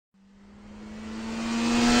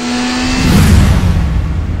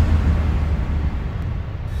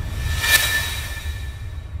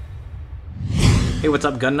what's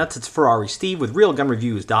up, gun nuts? It's Ferrari Steve with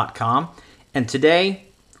RealGunReviews.com, and today,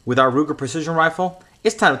 with our Ruger Precision Rifle,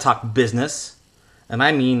 it's time to talk business, and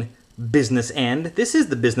I mean business end. This is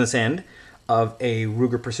the business end of a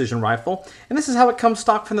Ruger Precision Rifle, and this is how it comes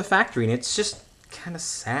stock from the factory, and it's just kind of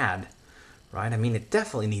sad, right? I mean, it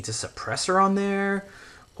definitely needs a suppressor on there,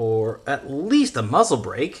 or at least a muzzle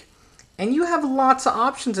brake, and you have lots of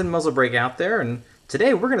options in muzzle brake out there, and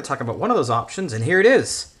today we're going to talk about one of those options, and here it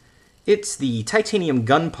is. It's the Titanium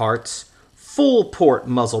Gun Parts full port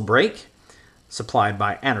muzzle brake, supplied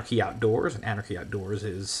by Anarchy Outdoors, and Anarchy Outdoors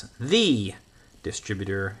is the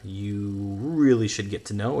distributor you really should get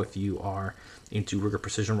to know if you are into Ruger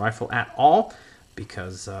Precision Rifle at all,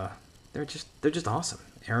 because they're just awesome.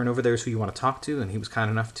 Aaron over there is who you want to talk to, and he was kind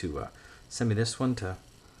enough to send me this one to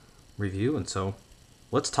review. And so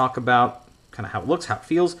let's talk about kind of how it looks, how it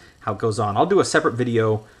feels, how it goes on. I'll do a separate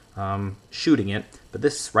video shooting it, but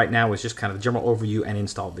this right now is just kind of the general overview and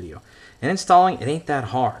install video. And installing, it ain't that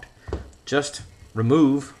hard. Just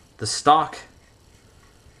remove the stock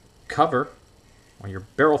cover on your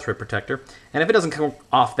barrel thread protector, and if it doesn't come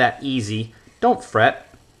off that easy, don't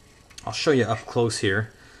fret. I'll show you up close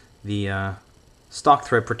here. The stock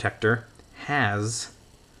thread protector has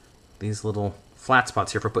these little flat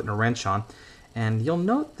spots here for putting a wrench on, and you'll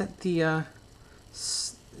note that the it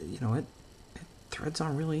threads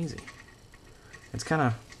on really easy. It's kind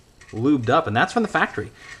of lubed up, and that's from the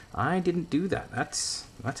factory. I didn't do that. That's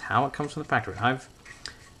how it comes from the factory. I've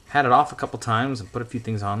had it off a couple times and put a few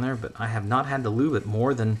things on there, but I have not had to lube it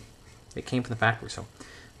more than it came from the factory. So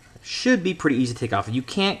it should be pretty easy to take off. You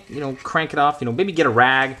can't, crank it off. Maybe get a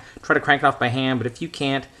rag, try to crank it off by hand. But if you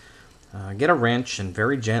can't, get a wrench and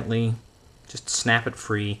very gently just snap it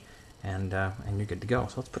free, and you're good to go.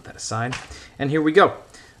 So let's put that aside. And here we go.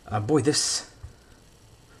 Boy, this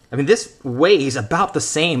weighs about the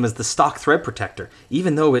same as the stock thread protector,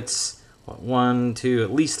 even though it's, at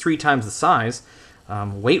least 3 times the size.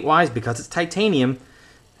 Weight-wise, because it's titanium,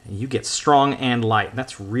 you get strong and light.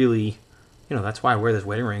 That's really, that's why I wear this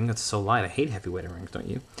wedding ring. It's so light. I hate heavy wedding rings, don't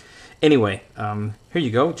you? Anyway, here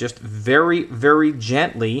you go. Just very, very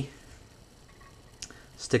gently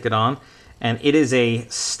stick it on. And it is a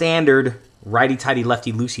standard righty-tighty,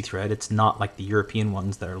 lefty-loosey thread. It's not like the European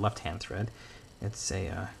ones that are left-hand thread. It's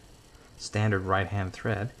a standard right-hand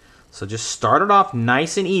thread. So just start it off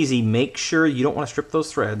nice and easy. Make sure you don't want to strip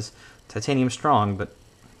those threads. Titanium strong, but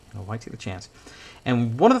why take the chance?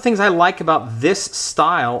 And one of the things I like about this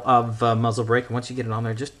style of muzzle brake, once you get it on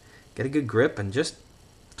there, just get a good grip and just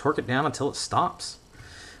torque it down until it stops.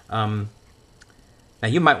 Now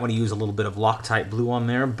you might want to use a little bit of Loctite glue on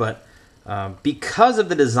there, but because of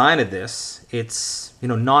the design of this, it's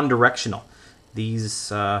non-directional.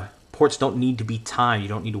 These ports don't need to be timed. You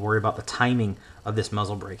don't need to worry about the timing of this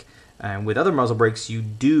muzzle brake. And with other muzzle brakes, you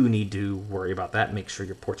do need to worry about that. Make sure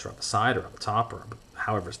your ports are on the side or on the top or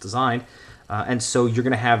however it's designed. And so you're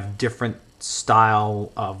going to have different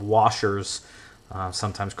style of washers,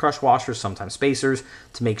 sometimes crush washers, sometimes spacers,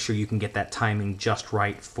 to make sure you can get that timing just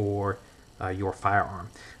right for your firearm.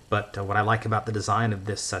 But what I like about the design of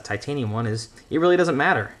this titanium one is it really doesn't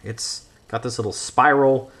matter. It's got this little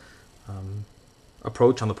spiral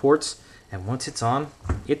approach on the ports, and once it's on,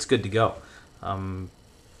 it's good to go.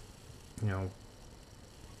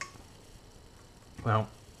 Well,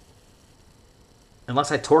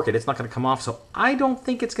 unless I torque it, it's not going to come off, so I don't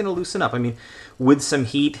think it's going to loosen up. I mean, with some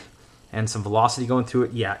heat and some velocity going through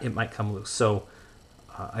it, yeah, it might come loose. So,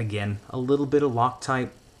 again, a little bit of Loctite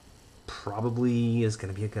probably is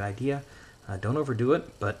going to be a good idea. Don't overdo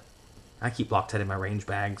it, but I keep Loctite in my range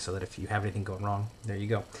bag so that if you have anything going wrong, there you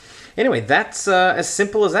go. Anyway, that's as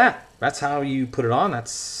simple as that. That's how you put it on.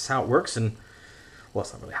 That's how it works. And, well,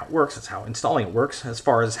 it's not really how it works. It's how installing it works. As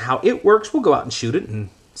far as how it works, we'll go out and shoot it and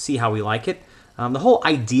see how we like it. The whole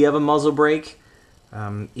idea of a muzzle brake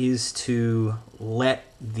is to let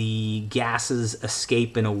the gases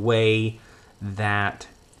escape in a way that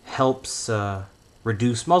helps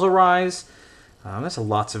reduce muzzle rise. There's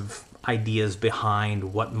lots of ideas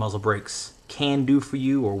behind what muzzle brakes can do for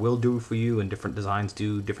you or will do for you, and different designs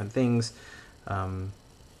do different things.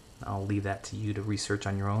 I'll leave that to you to research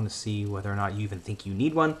on your own to see whether or not you even think you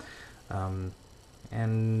need one.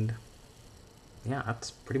 And yeah,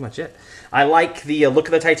 that's pretty much it. I like the look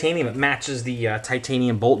of the titanium. It matches the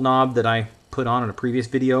titanium bolt knob that I put on in a previous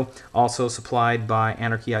video, also supplied by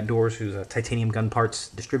Anarchy Outdoors, who's a titanium gun parts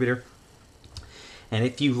distributor. And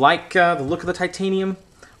if you like the look of the titanium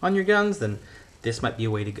on your guns, then this might be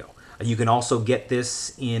a way to go. You can also get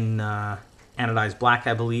this in anodized black,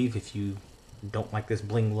 I believe, if you don't like this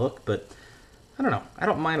bling look, but I don't know. I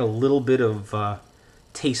don't mind a little bit of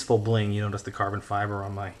tasteful bling. You notice the carbon fiber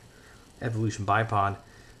on my Evolution bipod.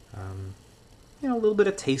 You know, a little bit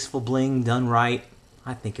of tasteful bling done right.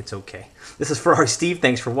 I think it's okay. This is Ferrari Steve.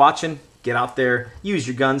 Thanks for watching. Get out there, use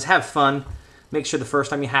your guns, have fun. Make sure the first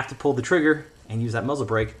time you have to pull the trigger and use that muzzle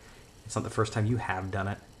brake, it's not the first time you have done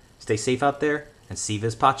it. Stay safe out there, and si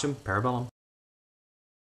vis pacem, parabellum.